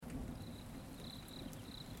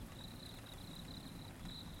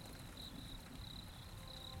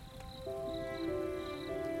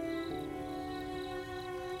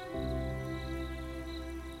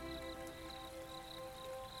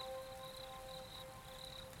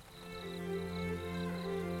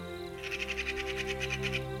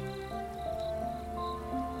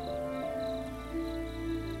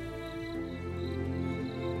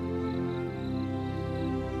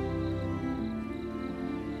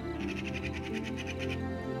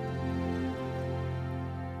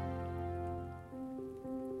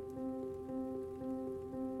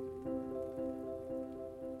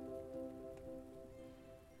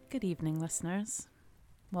Good evening, listeners.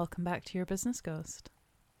 Welcome back to Your Business Ghost.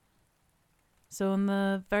 So in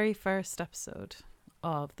the very first episode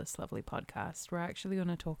of this lovely podcast, we're actually going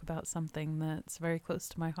to talk about something that's very close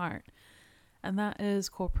to my heart, and that is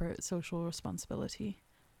corporate social responsibility.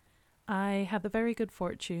 I had the very good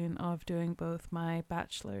fortune of doing both my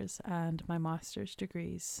bachelor's and my master's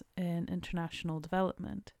degrees in international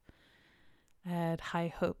development. I had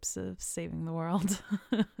high hopes of saving the world.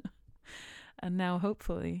 And now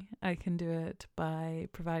hopefully I can do it by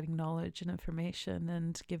providing knowledge and information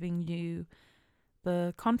and giving you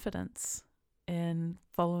the confidence in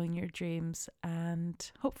following your dreams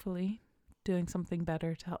and hopefully doing something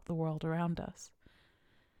better to help the world around us.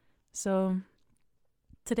 So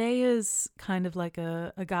today is kind of like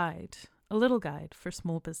a guide, a little guide for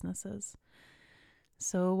small businesses.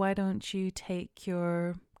 So why don't you take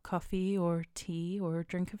your coffee or tea or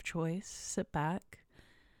drink of choice, sit back,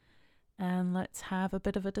 and let's have a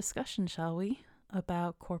bit of a discussion, shall we,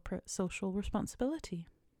 about corporate social responsibility.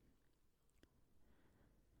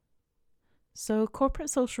 So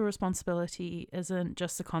corporate social responsibility isn't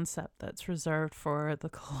just a concept that's reserved for the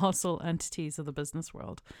colossal entities of the business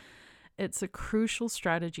world. It's a crucial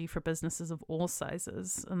strategy for businesses of all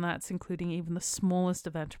sizes, and that's including even the smallest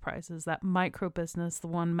of enterprises, that micro business, the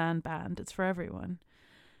one-man band. It's for everyone.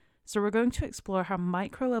 So we're going to explore how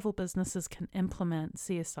micro-level businesses can implement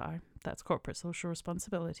CSR, that's corporate social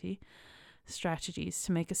responsibility, strategies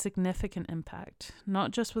to make a significant impact,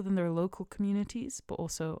 not just within their local communities, but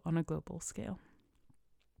also on a global scale.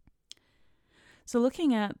 So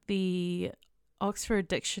looking at the Oxford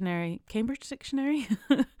Dictionary, Cambridge Dictionary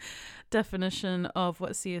definition of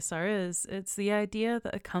what CSR is, it's the idea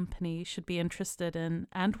that a company should be interested in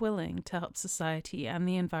and willing to help society and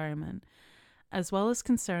the environment, as well as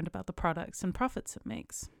concerned about the products and profits it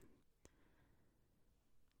makes.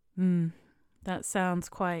 That sounds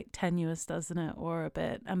quite tenuous, doesn't it? Or a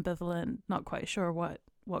bit ambivalent, not quite sure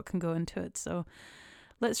what can go into it. So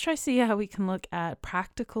let's try see how we can look at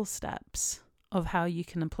practical steps of how you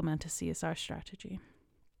can implement a CSR strategy.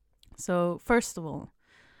 So first of all,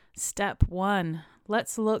 step 1,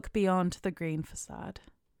 let's look beyond the green facade.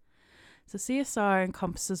 So CSR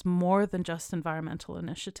encompasses more than just environmental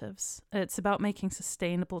initiatives. It's about making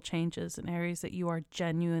sustainable changes in areas that you are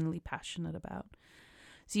genuinely passionate about.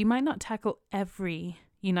 So you might not tackle every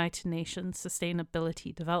United Nations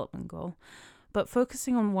Sustainability Development Goal, but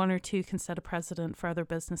focusing on one or two can set a precedent for other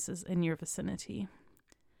businesses in your vicinity.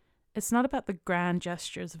 It's not about the grand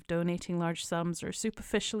gestures of donating large sums or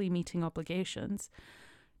superficially meeting obligations.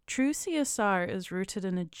 True CSR is rooted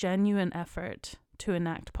in a genuine effort to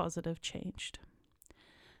enact positive change.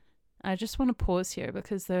 I just want to pause here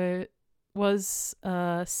because there was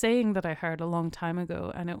a saying that I heard a long time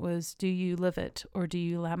ago, and it was, do you live it or do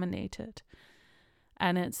you laminate it?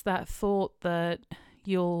 And it's that thought that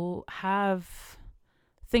you'll have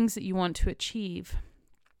things that you want to achieve,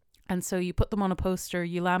 and so you put them on a poster,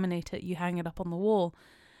 you laminate it, you hang it up on the wall,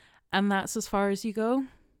 and that's as far as you go.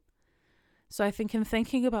 So I think in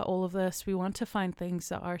thinking about all of this, we want to find things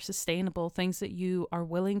that are sustainable, things that you are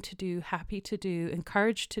willing to do, happy to do,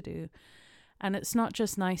 encouraged to do. And it's not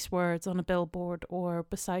just nice words on a billboard or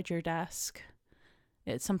beside your desk.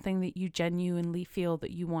 It's something that you genuinely feel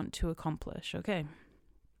that you want to accomplish. Okay.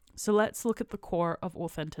 So let's look at the core of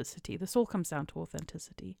authenticity. This all comes down to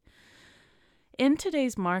authenticity. In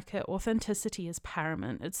today's market, authenticity is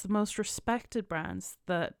paramount. It's the most respected brands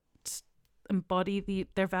that embody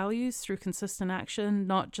their values through consistent action,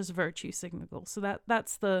 not just virtue signals. So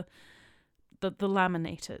that's the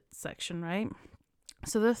laminated section, right?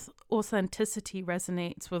 So this authenticity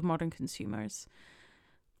resonates with modern consumers.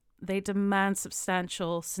 They demand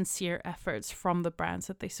substantial, sincere efforts from the brands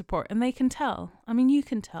that they support, and they can tell. I mean, you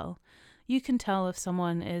can tell. You can tell if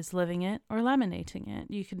someone is living it or laminating it.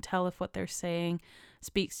 You can tell if what they're saying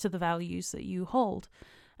speaks to the values that you hold.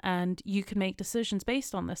 And you can make decisions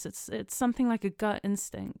based on this. It's something like a gut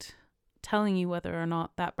instinct telling you whether or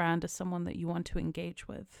not that brand is someone that you want to engage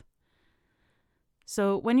with.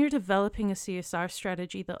 So when you're developing a CSR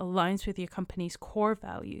strategy that aligns with your company's core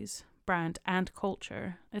values, brand, and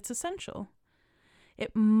culture, it's essential.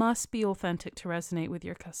 It must be authentic to resonate with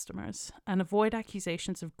your customers and avoid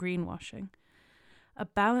accusations of greenwashing. A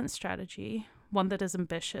balanced strategy, one that is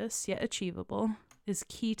ambitious yet achievable, is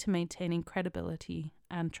key to maintaining credibility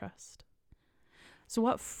and trust. So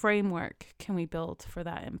what framework can we build for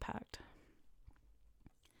that impact?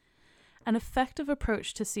 An effective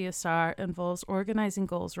approach to CSR involves organizing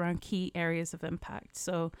goals around key areas of impact.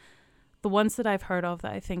 So the ones that I've heard of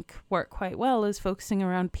that I think work quite well is focusing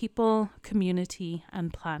around people, community,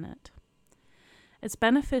 and planet. It's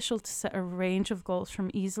beneficial to set a range of goals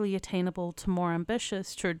from easily attainable to more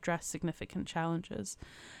ambitious to address significant challenges.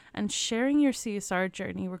 And sharing your CSR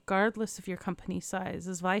journey, regardless of your company size,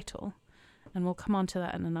 is vital. And we'll come on to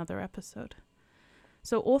that in another episode.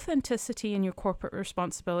 So authenticity in your corporate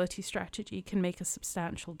responsibility strategy can make a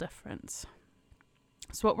substantial difference.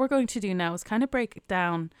 So what we're going to do now is kind of break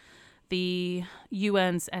down the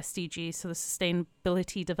UN's SDGs, so the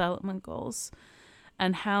Sustainability Development Goals,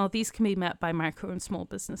 and how these can be met by micro and small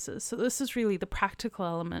businesses. So this is really the practical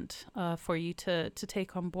element for you to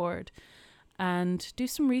take on board and do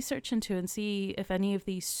some research into and see if any of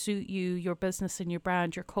these suit you, your business and your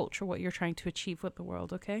brand, your culture, what you're trying to achieve with the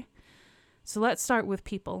world, okay? So let's start with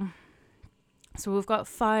people. So we've got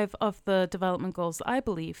 5 of the development goals that I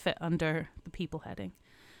believe fit under the people heading.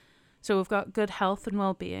 So we've got good health and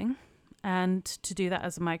well-being. And to do that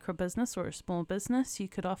as a micro business or a small business, you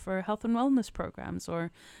could offer health and wellness programs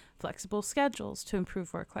or flexible schedules to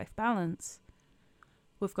improve work-life balance.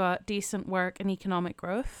 We've got decent work and economic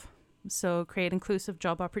growth. So create inclusive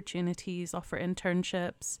job opportunities, offer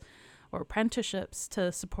internships or apprenticeships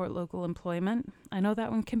to support local employment. I know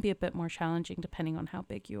that one can be a bit more challenging depending on how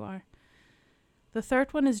big you are. The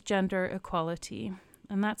third one is gender equality,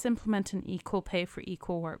 and that's implementing equal pay for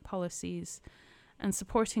equal work policies and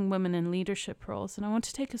supporting women in leadership roles. And I want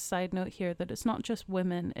to take a side note here that it's not just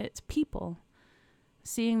women, it's people.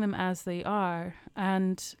 Seeing them as they are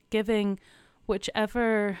and giving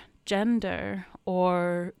whichever gender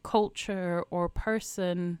or culture or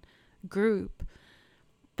person group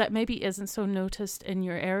that maybe isn't so noticed in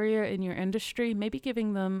your area, in your industry, maybe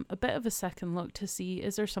giving them a bit of a second look to see,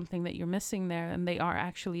 is there something that you're missing there and they are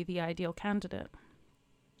actually the ideal candidate.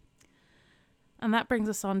 And that brings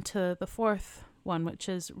us on to the fourth one, which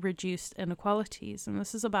is reduced inequalities. And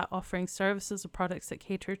this is about offering services or products that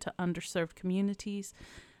cater to underserved communities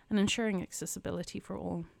and ensuring accessibility for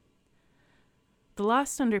all. The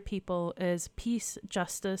last under people is peace,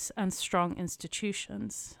 justice, and strong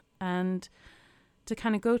institutions. And to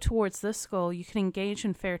kind of go towards this goal, you can engage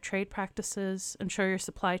in fair trade practices, ensure your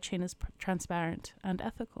supply chain is transparent and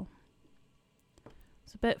ethical.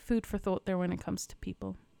 It's a bit food for thought there when it comes to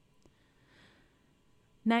people.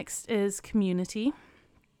 Next is community.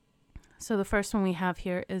 So the first one we have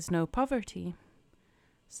here is no poverty.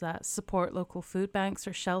 So that's support local food banks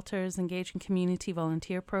or shelters, engage in community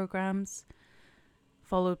volunteer programs,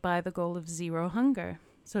 followed by the goal of zero hunger.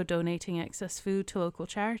 So donating excess food to local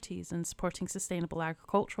charities and supporting sustainable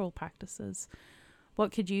agricultural practices.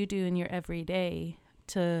 What could you do in your everyday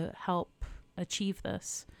to help achieve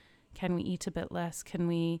this? Can we eat a bit less? Can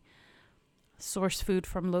we source food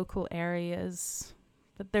from local areas?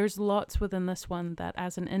 But there's lots within this one that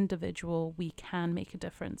as an individual we can make a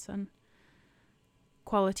difference in.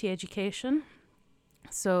 Quality education.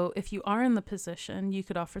 So if you are in the position, you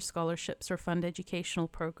could offer scholarships or fund educational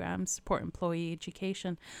programs, support employee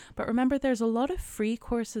education. But remember, there's a lot of free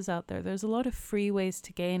courses out there. There's a lot of free ways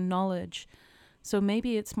to gain knowledge. So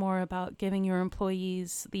maybe it's more about giving your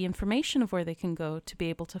employees the information of where they can go to be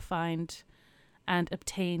able to find and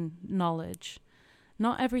obtain knowledge.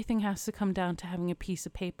 Not everything has to come down to having a piece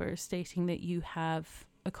of paper stating that you have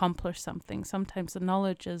accomplished something. Sometimes the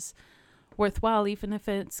knowledge is worthwhile, even if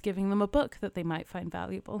it's giving them a book that they might find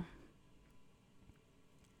valuable.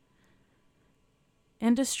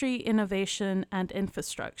 Industry, innovation, and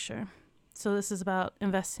infrastructure. So this is about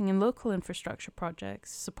investing in local infrastructure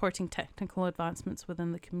projects, supporting technical advancements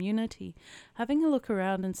within the community, having a look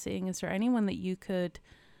around and seeing, is there anyone that you could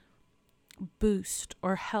boost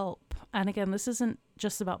or help? And again, this isn't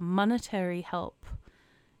just about monetary help.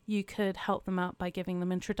 You could help them out by giving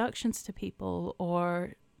them introductions to people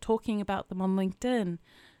or talking about them on LinkedIn,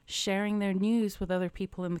 sharing their news with other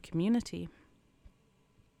people in the community.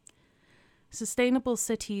 Sustainable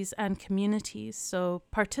cities and communities. So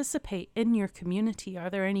participate in your community. Are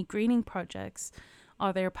there any greening projects?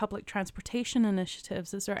 Are there public transportation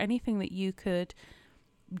initiatives? Is there anything that you could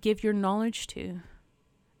give your knowledge to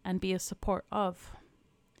and be a support of?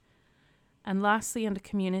 And lastly, in the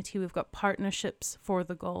community, we've got partnerships for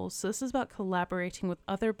the goals. So this is about collaborating with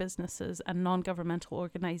other businesses and non-governmental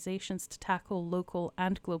organizations to tackle local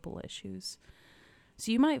and global issues.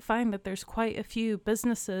 So you might find that there's quite a few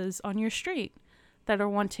businesses on your street that are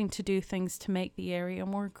wanting to do things to make the area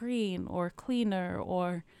more green or cleaner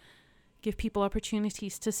or give people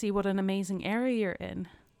opportunities to see what an amazing area you're in.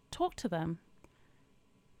 Talk to them.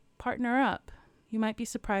 Partner up. You might be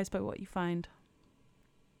surprised by what you find.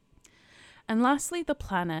 And lastly, the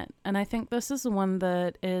planet. And I think this is the one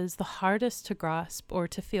that is the hardest to grasp or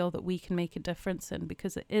to feel that we can make a difference in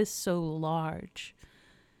because it is so large.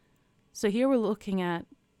 So here we're looking at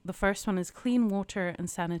the first one is clean water and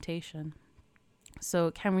sanitation.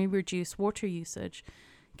 So can we reduce water usage?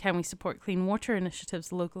 Can we support clean water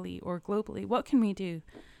initiatives locally or globally? What can we do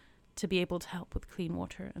to be able to help with clean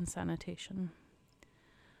water and sanitation?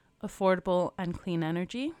 Affordable and clean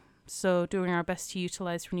energy. So doing our best to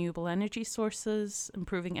utilize renewable energy sources,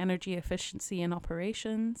 improving energy efficiency in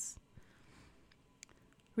operations.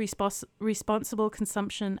 Responsible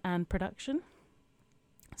consumption and production.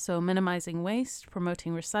 So minimizing waste,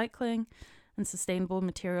 promoting recycling and sustainable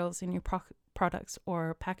materials in your products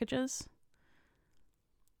or packages.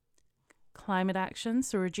 Climate action,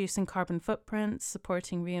 so reducing carbon footprints,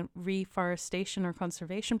 supporting reforestation or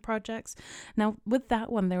conservation projects. Now, with that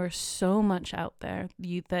one, there is so much out there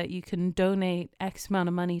that you can donate X amount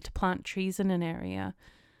of money to plant trees in an area.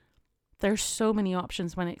 There's so many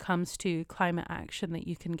options when it comes to climate action that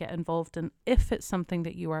you can get involved in if it's something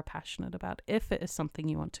that you are passionate about, if it is something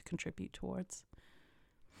you want to contribute towards.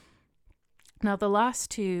 Now, the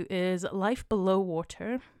last two is life below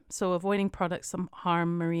water. So avoiding products that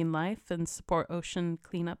harm marine life and support ocean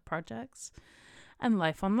cleanup projects, and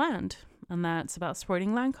life on land. And that's about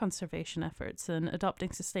supporting land conservation efforts and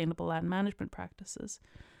adopting sustainable land management practices.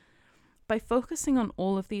 By focusing on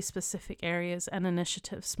all of these specific areas and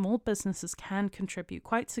initiatives, small businesses can contribute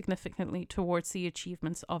quite significantly towards the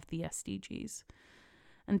achievements of the SDGs.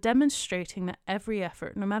 And demonstrating that every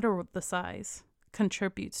effort, no matter the size,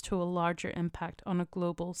 contributes to a larger impact on a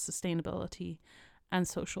global sustainability and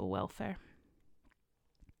social welfare.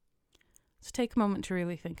 So take a moment to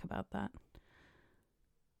really think about that.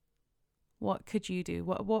 What could you do?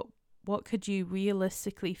 What could you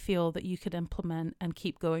realistically feel that you could implement and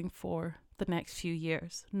keep going for the next few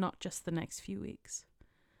years, not just the next few weeks?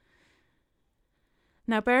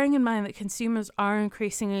 Now, bearing in mind that consumers are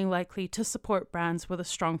increasingly likely to support brands with a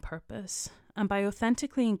strong purpose, and by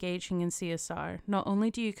authentically engaging in CSR, not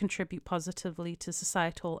only do you contribute positively to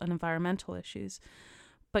societal and environmental issues,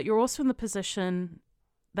 but you're also in the position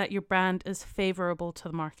that your brand is favorable to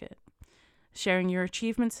the market. Sharing your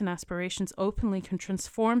achievements and aspirations openly can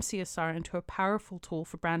transform CSR into a powerful tool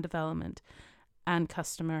for brand development and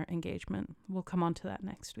customer engagement. We'll come on to that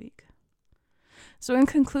next week. So in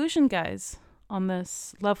conclusion, guys, on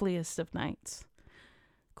this loveliest of nights,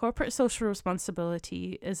 corporate social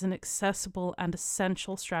responsibility is an accessible and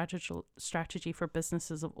essential strategy for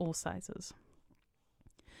businesses of all sizes.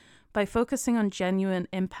 By focusing on genuine,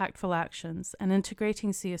 impactful actions and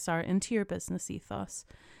integrating CSR into your business ethos,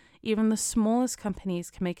 even the smallest companies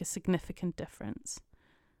can make a significant difference.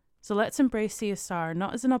 So let's embrace CSR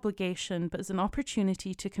not as an obligation, but as an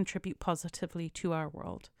opportunity to contribute positively to our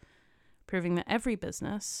world, proving that every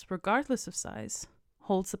business, regardless of size,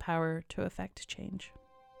 holds the power to effect change.